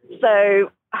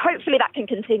 So hopefully that can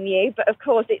continue. But of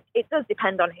course, it does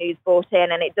depend on who's brought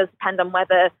in, and it does depend on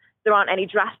whether there aren't any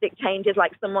drastic changes,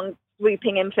 like someone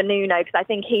swooping in for Nuno, because I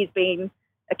think he's been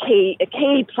a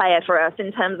key player for us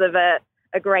in terms of a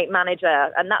great manager,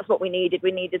 and that's what we needed.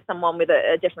 We needed someone with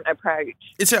a different approach.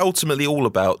 Is it ultimately all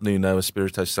about Nuno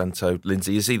Espirito Santo,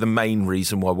 Lindsay? Is he the main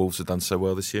reason why Wolves have done so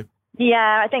well this year?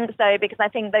 Yeah, I think so, because I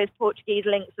think those Portuguese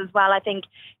links as well, I think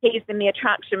he's been the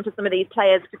attraction for some of these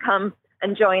players to come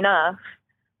and join us.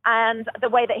 And the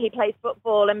way that he plays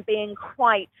football and being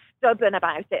quite stubborn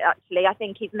about it, actually, I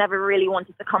think he's never really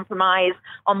wanted to compromise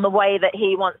on the way that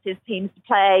he wants his teams to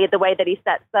play, the way that he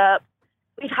sets up.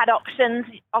 We've had options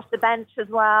off the bench as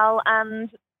well, and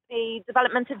the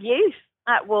development of youth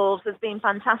at Wolves has been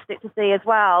fantastic to see as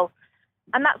well.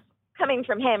 And that's coming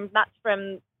from him, that's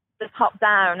from the top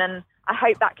down, and I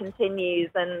hope that continues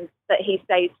and that he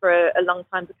stays for a long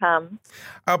time to come.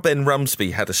 Our Ben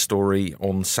Rumsby had a story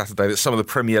on Saturday that some of the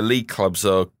Premier League clubs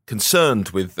are concerned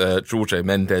with Jorge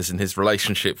Mendes and his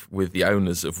relationship with the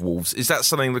owners of Wolves. Is that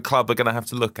something the club are going to have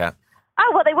to look at?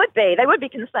 Oh, well, they would be. They would be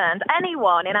concerned.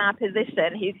 Anyone in our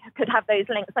position who could have those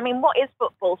links. I mean, what is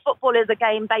football? Football is a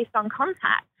game based on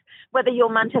contact. Whether you're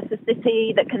Manchester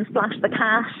City that can splash the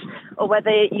cash, or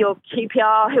whether you're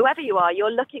QPR, whoever you are,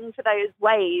 you're looking for those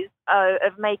ways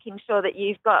of making sure that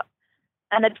you've got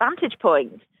an advantage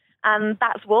point. And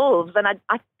that's Wolves. And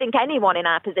I think anyone in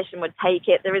our position would take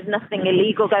it. There is nothing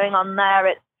illegal going on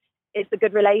there. It's a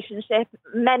good relationship.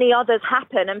 Many others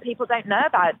happen and people don't know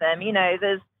about them. You know,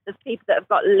 there's people that have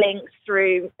got links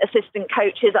through assistant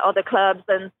coaches at other clubs,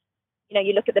 and you know,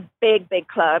 you look at the big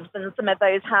clubs, and some of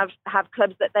those have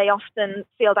clubs that they often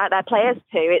field out their players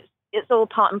to. It's all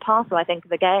part and parcel, I think, of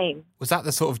the game. Was that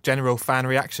the sort of general fan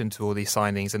reaction to all these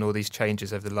signings and all these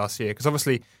changes over the last year? Because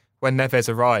obviously when Neves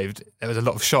arrived, there was a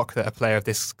lot of shock that a player of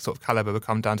this sort of calibre would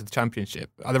come down to the Championship.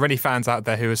 Are there any fans out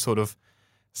there who are sort of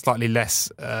slightly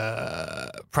less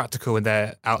practical in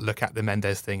their outlook at the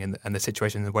Mendes thing and the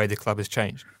situation and the way the club has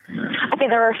changed? I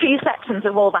think there are a few sections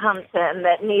of Wolverhampton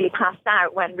that nearly passed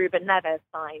out when Ruben Neves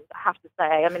signed, I have to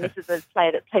say. I mean, this is a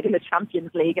player that played in the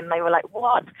Champions League, and they were like,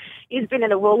 what? He's been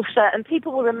in a Wolves shirt, and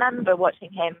people will remember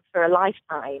watching him for a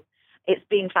lifetime. It's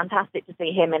been fantastic to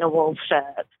see him in a Wolves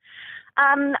shirt.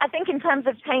 I think in terms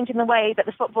of changing the way that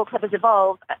the football club has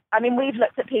evolved, I mean, we've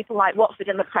looked at people like Watford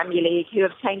in the Premier League who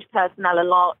have changed personnel a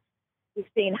lot. We've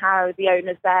seen how the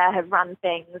owners there have run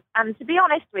things. And to be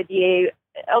honest with you,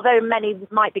 although many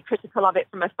might be critical of it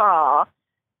from afar,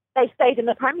 they stayed in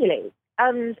the Premier League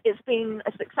and it's been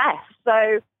a success. So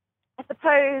I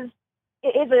suppose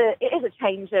it is a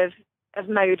change of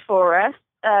mode for us.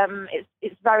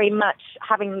 It's very much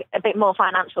having a bit more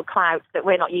financial clout that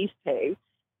we're not used to,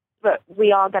 but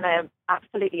we are going to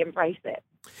absolutely embrace it.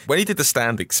 When he did the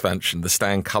stand expansion, the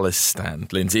Stan Cullis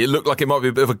stand, Lindsay, it looked like it might be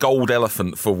a bit of a gold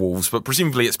elephant for Wolves, but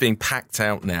presumably it's being packed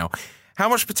out now. How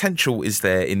much potential is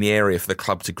there in the area for the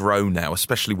club to grow now,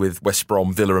 especially with West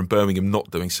Brom, Villa and Birmingham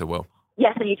not doing so well?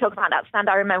 Yes, and you talk about that stand.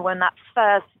 I remember when that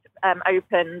first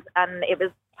opened and it was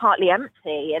partly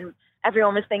empty and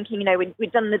everyone was thinking,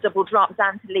 we'd done the double drop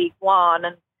down to League One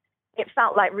and it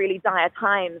felt like really dire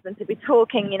times. And to be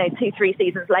talking, 2-3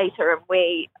 seasons later and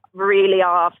we really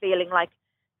are feeling like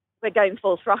we're going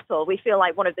full throttle. We feel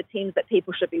like one of the teams that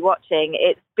people should be watching.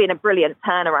 It's been a brilliant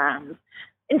turnaround.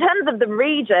 In terms of the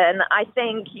region, I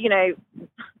think,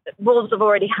 Wolves have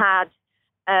already had,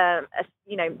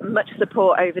 much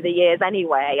support over the years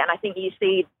anyway. And I think you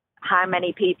see how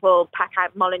many people pack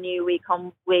out Molineux week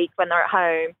on week when they're at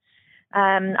home.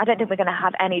 I don't think we're going to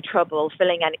have any trouble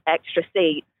filling any extra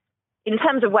seats. In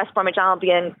terms of West Bromwich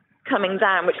Albion coming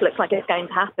down, which looks like it's going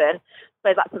to happen,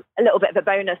 so that's a little bit of a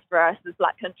bonus for us as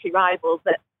Black Country rivals,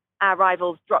 that our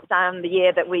rivals drop down the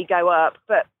year that we go up.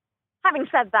 But having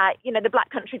said that, the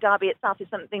Black Country derby itself is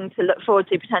something to look forward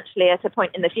to potentially at a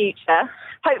point in the future.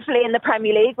 Hopefully in the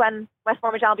Premier League when West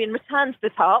Bromwich Albion returns to the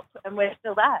top and we're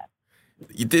still there.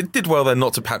 You did well then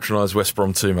not to patronise West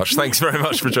Brom too much. Thanks very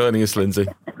much for joining us, Lindsay.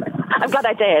 I'm glad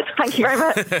I did. Thank you very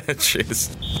much. Cheers.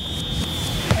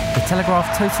 The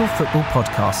Telegraph Total Football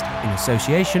Podcast in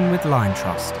association with Lion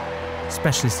Trust.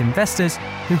 Specialist investors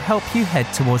who help you head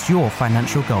towards your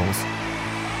financial goals.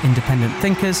 Independent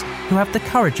thinkers who have the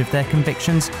courage of their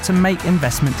convictions to make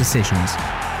investment decisions.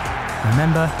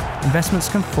 Remember, investments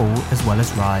can fall as well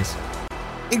as rise.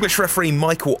 English referee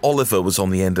Michael Oliver was on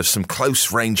the end of some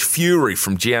close-range fury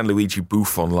from Gianluigi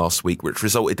Buffon last week, which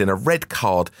resulted in a red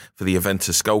card for the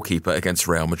Juventus goalkeeper against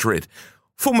Real Madrid.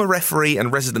 Former referee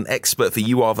and resident expert for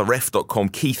YouAreTheRef.com,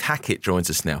 Keith Hackett, joins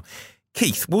us now.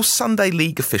 Keith, will Sunday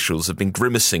league officials have been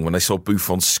grimacing when they saw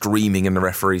Buffon screaming in the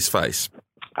referee's face?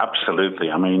 Absolutely.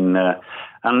 I mean,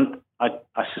 and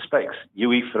I suspect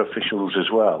UEFA officials as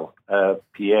well,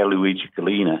 Pierluigi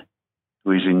Collina,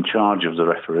 who is in charge of the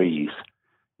referees,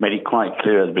 made it quite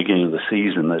clear at the beginning of the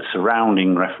season that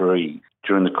surrounding referees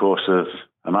during the course of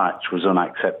a match was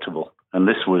unacceptable. And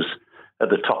this was at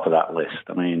the top of that list.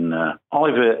 I mean,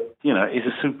 Oliver, is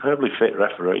a superbly fit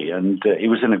referee and he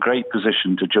was in a great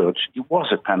position to judge. It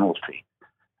was a penalty.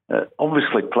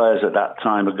 Obviously, players at that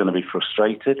time are going to be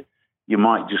frustrated. You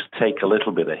might just take a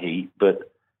little bit of heat,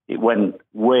 but it went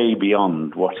way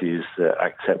beyond what is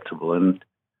acceptable. And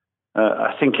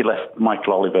I think he left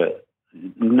Michael Oliver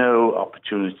no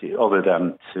opportunity other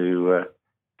than to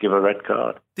give a red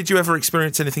card. Did you ever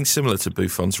experience anything similar to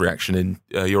Buffon's reaction in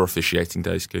your officiating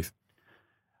days, Keith?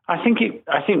 I think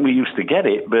we used to get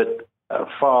it, but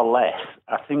far less.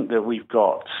 I think that we've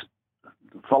got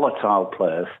volatile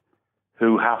players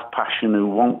who have passion, who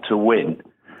want to win.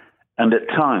 And at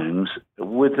times,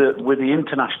 with the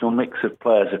international mix of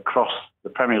players across the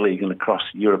Premier League and across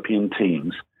European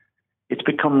teams, it's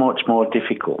become much more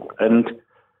difficult. And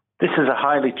this is a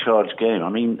highly charged game. I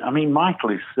mean,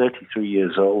 Michael is 33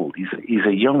 years old. He's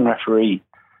a young referee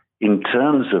in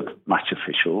terms of match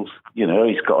officials.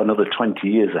 He's got another 20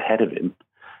 years ahead of him.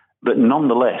 But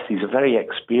nonetheless, he's a very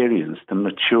experienced and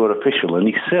mature official. And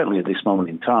he's certainly at this moment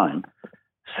in time,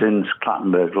 since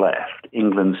Clattenburg left,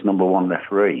 England's number one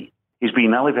referee. He's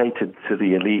been elevated to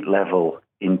the elite level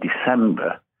in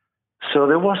December. So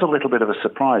there was a little bit of a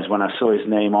surprise when I saw his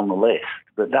name on the list.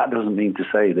 But that doesn't mean to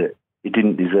say that he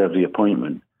didn't deserve the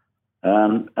appointment.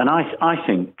 And I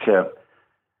think,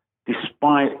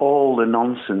 despite all the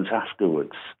nonsense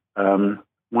afterwards,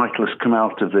 Michael has come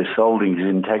out of this holding his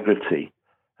integrity.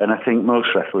 And I think most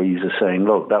referees are saying,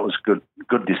 look, that was good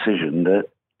decision that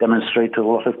demonstrated a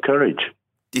lot of courage.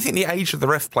 Do you think the age of the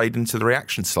ref played into the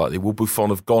reaction slightly? Will Buffon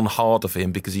have gone harder for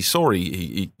him because he saw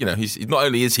he's not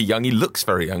only is he young, he looks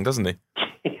very young, doesn't he?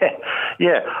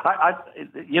 Yeah.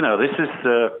 This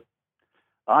is.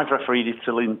 I've refereed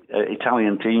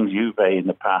Italian teams, Juve, in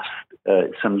the past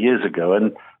some years ago,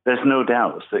 and there's no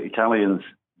doubt that Italians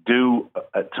do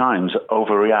at times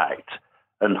overreact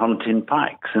and hunt in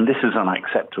packs, and this is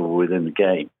unacceptable within the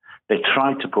game. They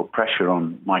tried to put pressure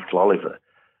on Michael Oliver.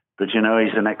 But,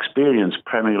 he's an experienced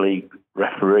Premier League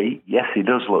referee. Yes, he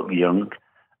does look young,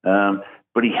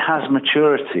 but he has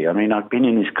maturity. I mean, I've been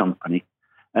in his company,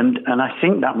 and I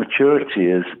think that maturity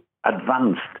has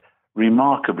advanced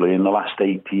remarkably in the last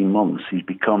 18 months. He's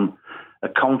become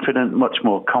much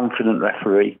more confident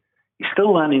referee. He's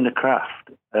still learning the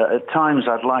craft. At times,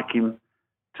 I'd like him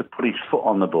to put his foot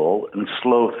on the ball and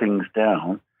slow things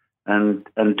down and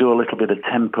do a little bit of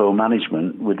tempo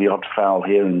management with the odd foul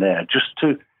here and there, just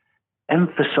to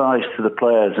emphasise to the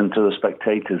players and to the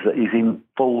spectators that he's in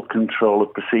full control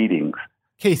of proceedings.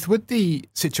 Keith, with the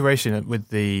situation with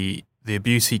the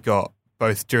abuse he got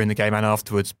both during the game and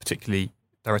afterwards, particularly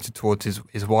directed towards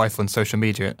his wife on social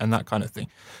media and that kind of thing,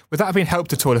 would that have been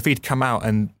helped at all if he'd come out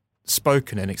and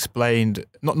spoken and explained,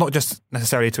 not just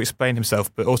necessarily to explain himself,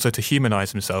 but also to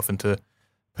humanise himself and to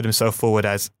put himself forward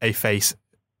as a face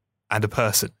and a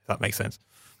person, if that makes sense?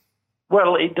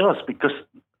 Well, it does, because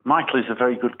Michael is a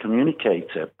very good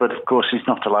communicator, but of course he's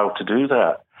not allowed to do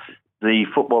that. The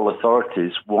football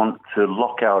authorities want to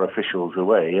lock our officials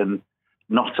away and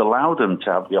not allow them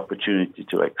to have the opportunity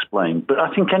to explain. But I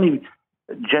think any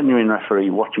genuine referee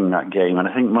watching that game, and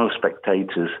I think most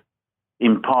spectators,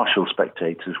 impartial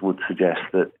spectators, would suggest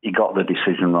that he got the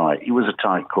decision right. It was a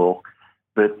tight call.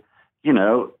 But,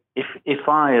 if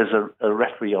I, as a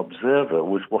referee observer,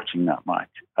 was watching that match,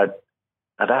 I'd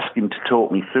ask him to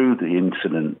talk me through the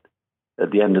incident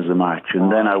at the end of the match,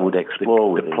 and then I would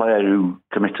explore with the player who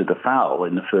committed the foul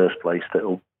in the first place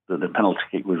that the penalty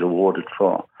kick was awarded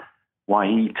for, why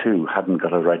he too hadn't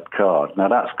got a red card. Now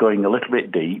that's going a little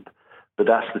bit deep, but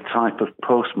that's the type of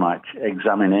post-match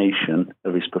examination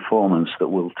of his performance that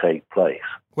will take place.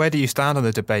 Where do you stand on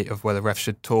the debate of whether refs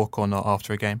should talk or not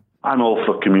after a game? I'm all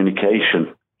for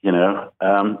communication,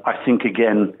 I think,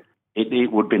 again,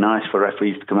 it would be nice for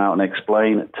referees to come out and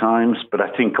explain at times, but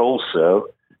I think also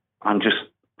I'm just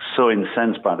so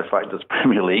incensed by the fact that the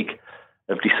Premier League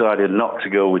have decided not to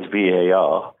go with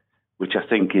VAR, which I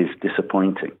think is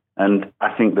disappointing. And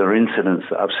I think there are incidents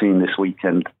that I've seen this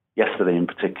weekend, yesterday in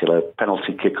particular,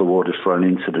 penalty kick awarded for an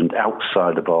incident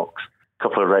outside the box, a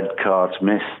couple of red cards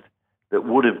missed that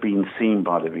would have been seen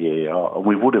by the VAR, and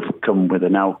we would have come with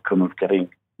an outcome of getting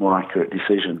more accurate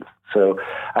decisions. So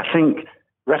I think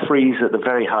referees at the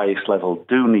very highest level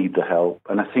do need the help,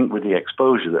 and I think with the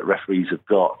exposure that referees have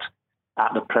got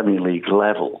at the Premier League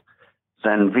level,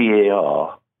 then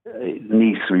VAR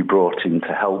needs to be brought in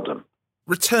to help them.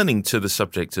 Returning to the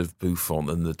subject of Buffon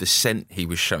and the dissent he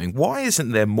was showing, why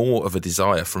isn't there more of a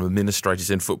desire from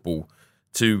administrators in football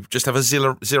to just have a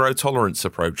zero tolerance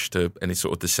approach to any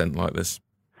sort of dissent like this?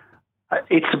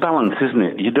 It's a balance, isn't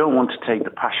it? You don't want to take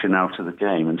the passion out of the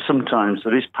game, and sometimes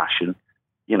there is passion,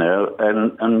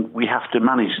 and we have to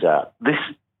manage that. This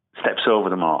steps over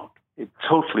the mark. It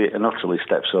totally and utterly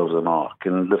steps over the mark.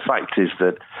 And the fact is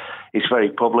that it's very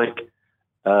public.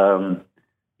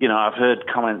 I've heard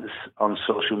comments on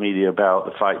social media about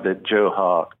the fact that Joe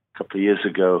Hart, a couple of years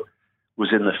ago,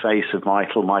 was in the face of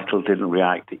Michael. Michael didn't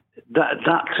react.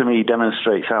 That to me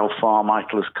demonstrates how far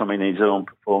Michael has come in his own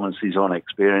performance, his own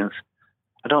experience.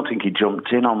 I don't think he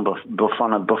jumped in on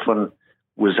Buffon, and Buffon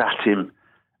was at him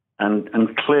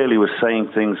and clearly was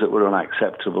saying things that were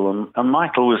unacceptable. And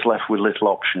Michael was left with little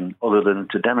option other than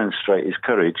to demonstrate his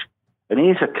courage. And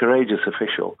he is a courageous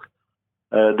official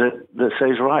that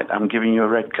says, right, I'm giving you a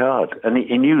red card. And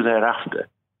he knew thereafter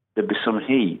there'd be some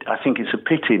heat. I think it's a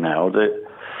pity now that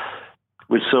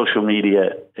with social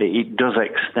media, it does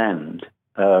extend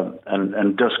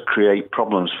and does create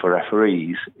problems for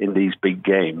referees in these big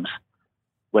games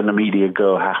when the media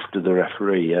go after the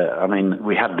referee.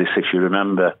 We had this, if you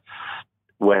remember,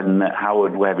 when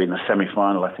Howard Webb in a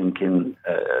semi-final, I think in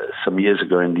some years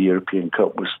ago in the European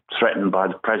Cup, was threatened by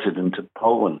the president of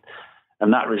Poland.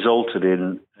 And that resulted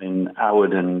in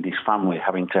Howard and his family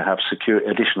having to have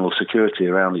additional security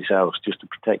around his house just to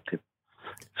protect him.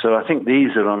 So I think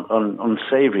these are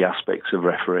unsavoury aspects of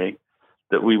refereeing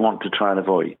that we want to try and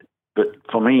avoid. But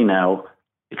for me now,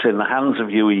 it's in the hands of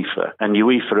UEFA, and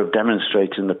UEFA have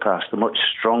demonstrated in the past a much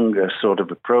stronger sort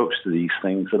of approach to these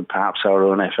things than perhaps our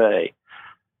own FA.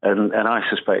 And I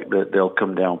suspect that they'll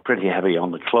come down pretty heavy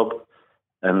on the club,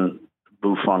 and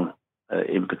Buffon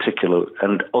in particular,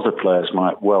 and other players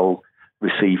might well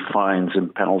receive fines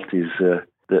and penalties that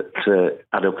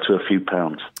add up to a few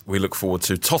pounds. We look forward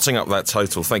to totting up that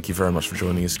total. Thank you very much for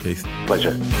joining us, Keith.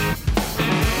 Pleasure.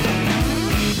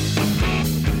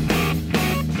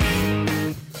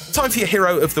 Time for your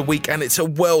hero of the week, and it's a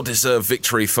well-deserved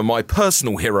victory for my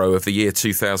personal hero of the year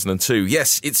 2002.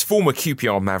 Yes, it's former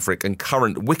QPR Maverick and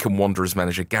current Wycombe Wanderers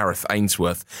manager Gareth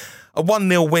Ainsworth. A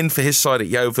 1-0 win for his side at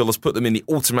Yeovil has put them in the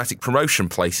automatic promotion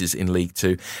places in League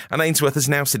Two, and Ainsworth has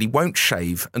now said he won't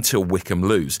shave until Wycombe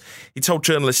lose. He told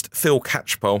journalist Phil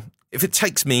Catchpole, "If it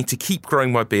takes me to keep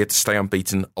growing my beard to stay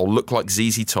unbeaten, I'll look like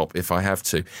ZZ Top if I have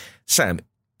to." Sam,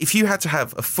 if you had to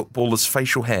have a footballer's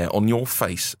facial hair on your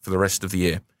face for the rest of the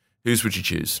year, whose would you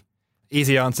choose?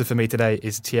 Easy answer for me today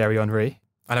is Thierry Henry.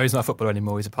 I know he's not a footballer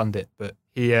anymore, he's a pundit, but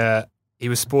he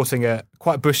was sporting a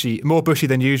quite bushy, more bushy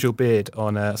than usual beard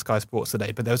on Sky Sports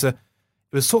today, but it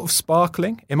was sort of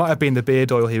sparkling. It might have been the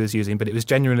beard oil he was using, but it was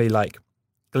genuinely like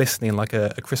glistening like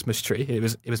a Christmas tree. It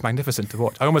was magnificent to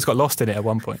watch. I almost got lost in it at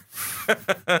one point.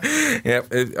 Yeah,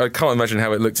 I can't imagine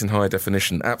how it looked in high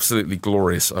definition. Absolutely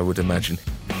glorious, I would imagine.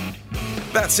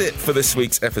 That's it for this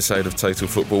week's episode of Total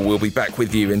Football. We'll be back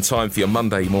with you in time for your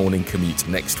Monday morning commute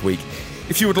next week.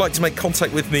 If you would like to make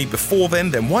contact with me before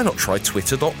then why not try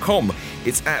twitter.com?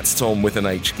 It's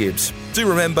 @Tom_Gibbs. Do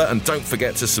remember and don't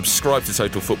forget to subscribe to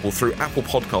Total Football through Apple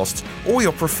Podcasts or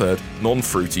your preferred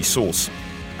non-fruity source.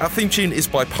 Our theme tune is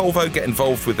by Polvo. Get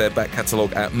involved with their back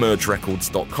catalogue at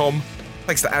mergerecords.com.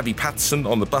 Thanks to Abby Patterson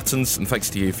on the buttons, and thanks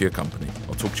to you for your company.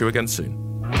 I'll talk to you again soon.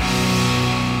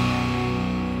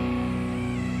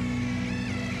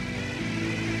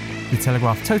 The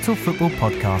Telegraph Total Football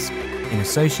Podcast, in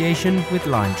association with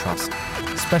Lion Trust,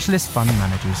 specialist fund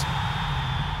managers.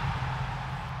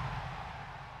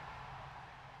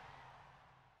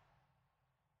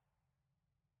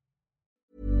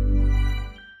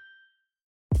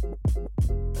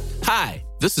 Hi,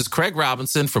 this is Craig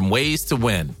Robinson from Ways to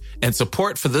Win, and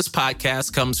support for this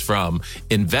podcast comes from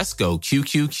Invesco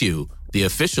QQQ, the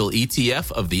official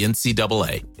ETF of the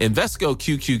NCAA. Invesco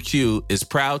QQQ is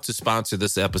proud to sponsor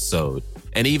this episode,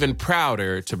 and even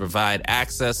prouder to provide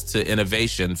access to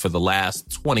innovation for the last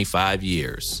 25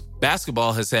 years.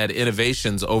 Basketball has had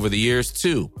innovations over the years,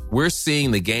 too. We're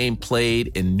seeing the game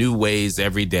played in new ways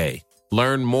every day.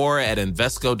 Learn more at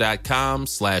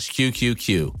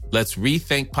Invesco.com/QQQ. Let's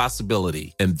rethink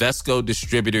possibility. Invesco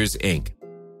Distributors, Inc.